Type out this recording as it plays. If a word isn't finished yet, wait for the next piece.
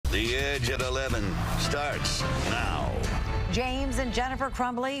The Edge at 11 starts now. James and Jennifer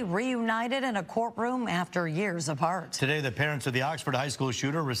Crumbley reunited in a courtroom after years apart. Today, the parents of the Oxford High School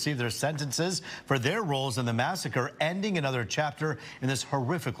shooter received their sentences for their roles in the massacre, ending another chapter in this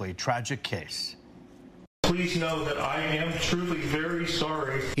horrifically tragic case. Please know that I am truly very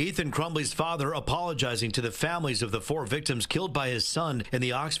sorry. Ethan Crumbley's father apologizing to the families of the 4 victims killed by his son in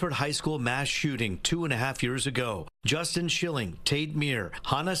the Oxford High School mass shooting 2.5 years ago. Justin Schilling, Tate Meir,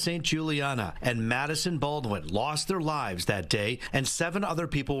 Hannah St. Juliana, and Madison Baldwin lost their lives that day, and 7 other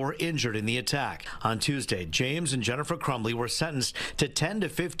people were injured in the attack. On Tuesday, James and Jennifer Crumbley were sentenced to 10 to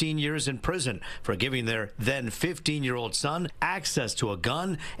 15 years in prison for giving their then 15-year-old son access to a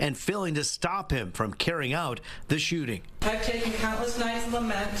gun and failing to stop him from carrying out the shooting. I've taken countless nights of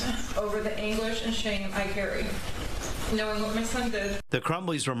lament over the anguish and shame I carry, knowing what my son did. The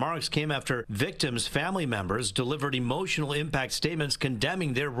Crumbleys' remarks came after victims' family members delivered emotional impact statements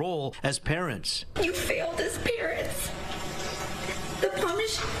condemning their role as parents. You failed as parents. The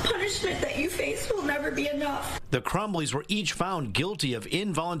punishment that you face will never be enough. The Crumbleys were each found guilty of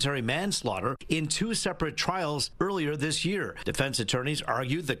involuntary manslaughter in 2 separate trials earlier this year. Defense attorneys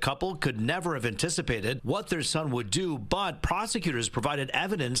argued the couple could never have anticipated what their son would do, but prosecutors provided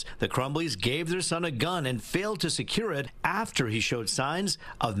evidence the Crumbleys gave their son a gun and failed to secure it after he showed signs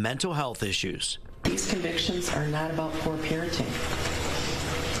of mental health issues. These convictions are not about poor parenting.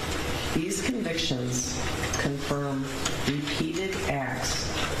 These convictions confirm repeated acts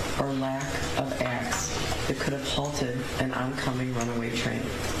or lack of acts that could have halted an oncoming runaway train.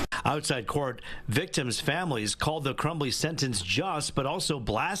 Outside court, victims' families called the Crumbley sentence just, but also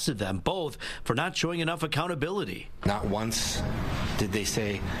blasted them both for not showing enough accountability. Not once did they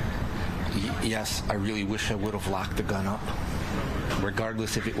say, yes, I really wish I would have locked the gun up,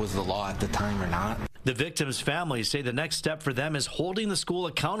 regardless if it was the law at the time or not. The victims' families say the next step for them is holding the school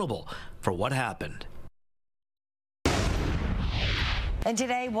accountable for what happened. And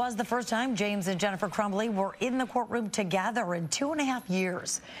today was the first time James and Jennifer Crumbley were in the courtroom together in 2.5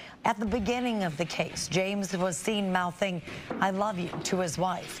 years. At the beginning of the case, James was seen mouthing, "I love you," to his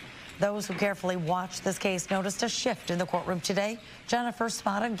wife. Those who carefully watched this case noticed a shift in the courtroom today. Jennifer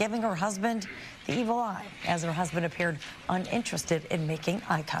spotted giving her husband the evil eye as her husband appeared uninterested in making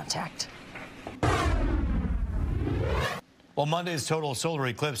eye contact. Well, Monday's total solar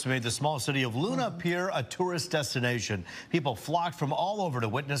eclipse made the small city of Luna appear a tourist destination. People flocked from all over to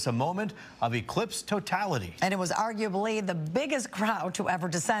witness a moment of eclipse totality. And it was arguably the biggest crowd to ever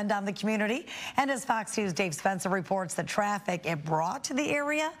descend on the community. And as Fox News' Dave Spencer reports, the traffic it brought to the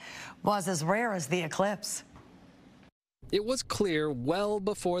area was as rare as the eclipse. It was clear well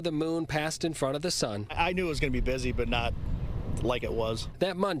before the moon passed in front of the sun. I knew it was going to be busy, but not like it was.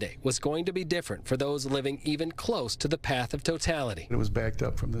 That Monday was going to be different for those living even close to the path of totality. It was backed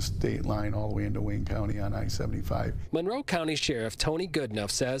up from the state line all the way into Wayne County on I-75. Monroe County Sheriff Tony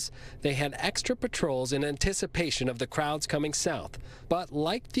Goodenough says they had extra patrols in anticipation of the crowds coming south. But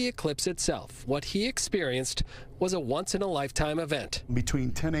like the eclipse itself, what he experienced was a once-in-a-lifetime event.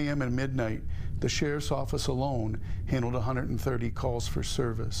 Between 10 a.m. and midnight, the sheriff's office alone handled 130 calls for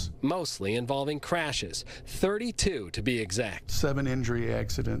service. Mostly involving crashes, 32 to be exact. 7 injury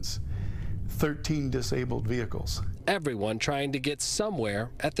accidents, 13 disabled vehicles. Everyone trying to get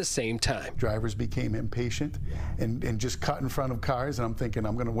somewhere at the same time. Drivers became impatient and just cut in front of cars, and I'm thinking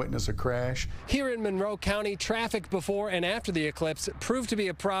I'm going to witness a crash. Here in Monroe County, traffic before and after the eclipse proved to be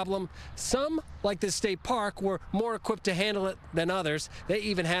a problem. Some, like the state park, were more equipped to handle it than others. They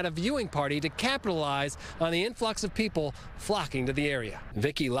even had a viewing party to capitalize on the influx of people flocking to the area.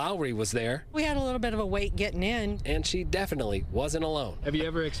 Vicki Lowry was there. We had a little bit of a wait getting in. And she definitely wasn't alone. Have you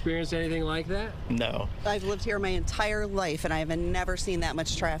ever experienced anything like that? No. I've lived here my entire life, and I have never seen that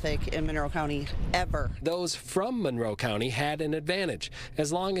much traffic in Monroe County, ever. Those from Monroe County had an advantage,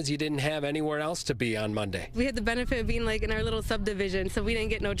 as long as you didn't have anywhere else to be on Monday. We had the benefit of being like in our little subdivision, so we didn't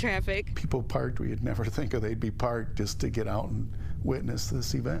get no traffic. People parked where you'd never think of they'd be parked just to get out and witness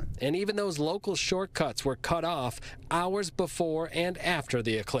this event. And even those local shortcuts were cut off hours before and after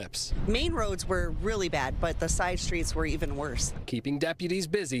the eclipse. Main roads were really bad, but the side streets were even worse. Keeping deputies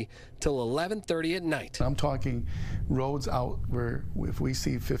busy till 11:30 at night. I'm talking roads out where if we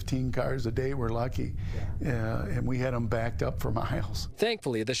see 15 cars a day, we're lucky. And we had them backed up for miles.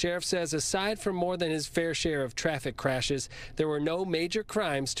 Thankfully, the sheriff says aside from more than his fair share of traffic crashes, there were no major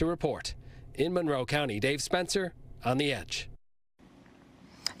crimes to report. In Monroe County, Dave Spencer, on the Edge.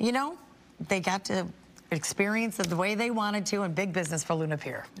 You know, they got to experience it the way they wanted to, and big business for Luna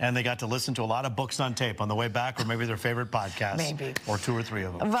Pier. And they got to listen to a lot of books on tape on the way back, or maybe their favorite podcast. Maybe. Or 2 or 3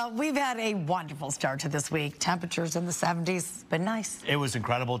 of them. Well, we've had a wonderful start to this week. Temperatures in the 70s. Been nice. It was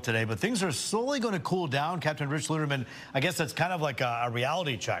incredible today, but things are slowly going to cool down. Captain Rich Luderman, I guess that's kind of like a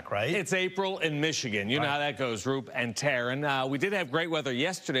reality check, right? It's April in Michigan. You know how that goes, Roop and Taryn. We did have great weather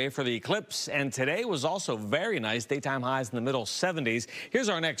yesterday for the eclipse, and today was also very nice. Daytime highs in the middle 70s. Here's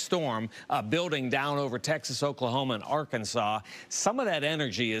our next storm, building down over Texas, Oklahoma, and Arkansas. Some of that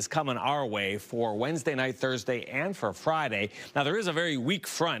energy is coming our way for Wednesday night, Thursday, and for Friday. Now, there is a very weak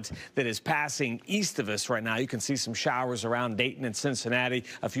front that is passing east of us right now. You can see some showers around Dayton and Cincinnati,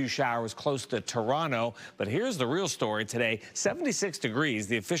 a few showers close to Toronto. But here's the real story today. 76 degrees,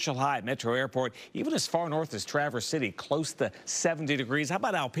 the official high at Metro Airport, even as far north as Traverse City, close to 70 degrees. How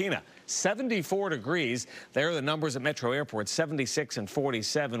about Alpena? 74 degrees. There are the numbers at Metro Airport, 76 and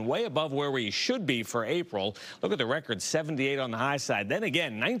 47, way above where we should be for April. Look at the record, 78 on the high side. Then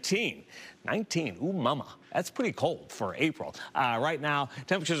again, 19. Ooh, mama. That's pretty cold for April. Right now,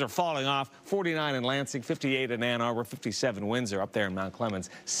 temperatures are falling off. 49 in Lansing, 58 in Ann Arbor, 57 Windsor up there in Mount Clemens,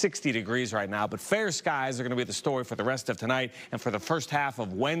 60 degrees right now. But fair skies are going to be the story for the rest of tonight and for the first half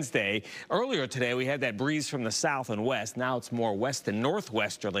of Wednesday. Earlier today, we had that breeze from the south and west. Now it's more west and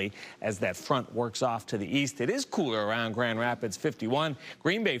northwesterly as that front works off to the east. It is cooler around Grand Rapids, 51.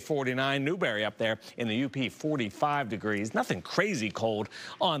 Green Bay, 49. Newberry up there in the UP, 45 degrees. Nothing crazy cold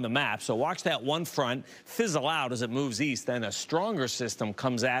on the map. So watch that one front fizzle out as it moves east. Then a stronger system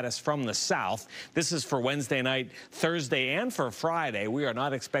comes at us from the south. This is for Wednesday night, Thursday, and for Friday. We are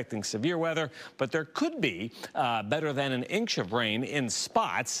not expecting severe weather, but there could be better than an inch of rain in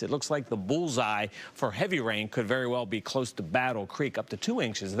spots. It looks like the bullseye for heavy rain could very well be close to Battle Creek, up to 2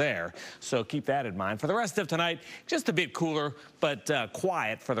 inches there. So keep that in mind. For the rest of tonight, just a bit cooler, but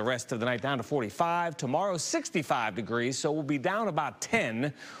quiet for the rest of the night, down to 45. Tomorrow, 65 degrees, so we'll be down about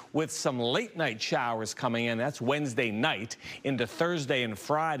 10 with some late night showers coming in. That's Wednesday night into Thursday and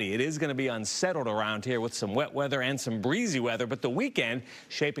Friday. It is going to be unsettled around here with some wet weather and some breezy weather, but the weekend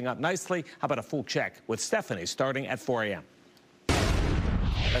shaping up nicely. How about a full check with Stephanie starting at 4 a.m.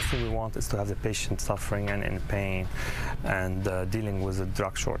 Last thing we want is to have the patient suffering and in pain and dealing with a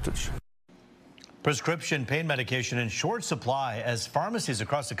drug shortage. Prescription pain medication in short supply as pharmacies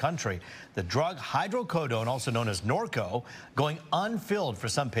across the country. The drug hydrocodone, also known as Norco, going unfilled for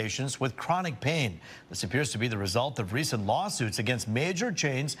some patients with chronic pain. This appears to be the result of recent lawsuits against major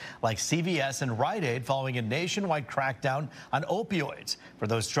chains like CVS and Rite Aid following a nationwide crackdown on opioids. For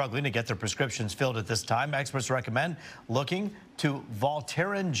those struggling to get their prescriptions filled at this time, experts recommend looking to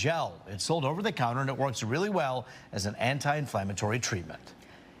Voltaren Gel. It's sold over the counter and it works really well as an anti-inflammatory treatment.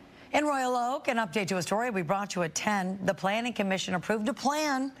 In Royal Oak, an update to a story we brought you at 10. The Planning Commission approved a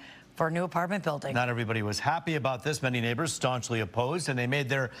plan for a new apartment building. Not everybody was happy about this. Many neighbors staunchly opposed, and they made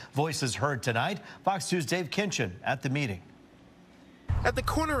their voices heard tonight. Fox 2's Dave Kinchin at the meeting. At the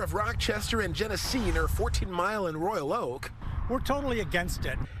corner of Rochester and Genesee near 14 Mile in Royal Oak, we're totally against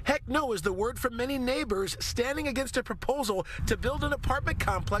it. Heck no is the word from many neighbors standing against a proposal to build an apartment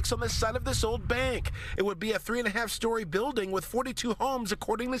complex on the site of this old bank. It would be a 3.5-story building with 42 homes,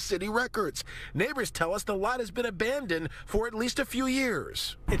 according to city records. Neighbors tell us the lot has been abandoned for at least a few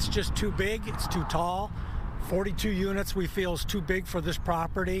years. It's just too big, it's too tall. 42 units we feel is too big for this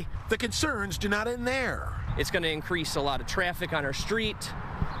property. The concerns do not end there. It's going to increase a lot of traffic on our street.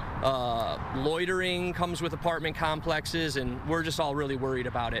 Loitering comes with apartment complexes, and we're just all really worried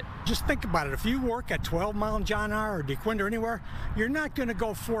about it. Just think about it. If you work at 12 Mile and John R. or DeQuinder or anywhere, you're not going to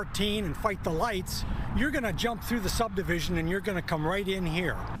go 14 and fight the lights. You're going to jump through the subdivision and you're going to come right in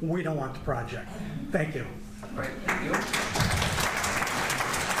here. We don't want the project. Thank you. Thank you.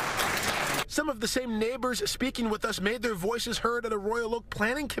 Some of the same neighbors speaking with us made their voices heard at a Royal Oak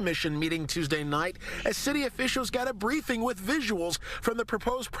Planning Commission meeting Tuesday night as city officials got a briefing with visuals from the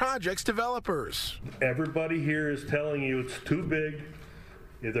proposed project's developers. Everybody here is telling you it's too big.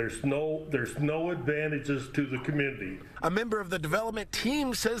 There's no advantages to the community. A member of the development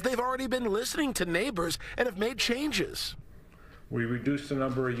team says they've already been listening to neighbors and have made changes. We reduced the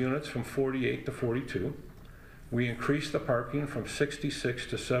number of units from 48 to 42. We increased the parking from 66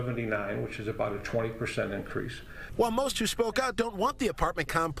 to 79, which is about a 20% increase. While most who spoke out don't want the apartment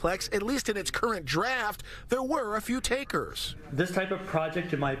complex, at least in its current draft, there were a few takers. This type of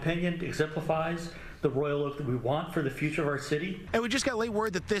project, in my opinion, exemplifies the Royal Oak that we want for the future of our city. And we just got late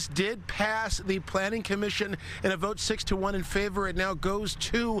word that this did pass the Planning Commission in a vote 6-1 in favor. It now goes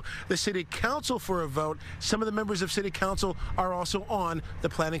to the City Council for a vote. Some of the members of City Council are also on the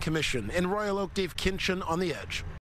Planning Commission. In Royal Oak, Dave Kinchin on The Edge.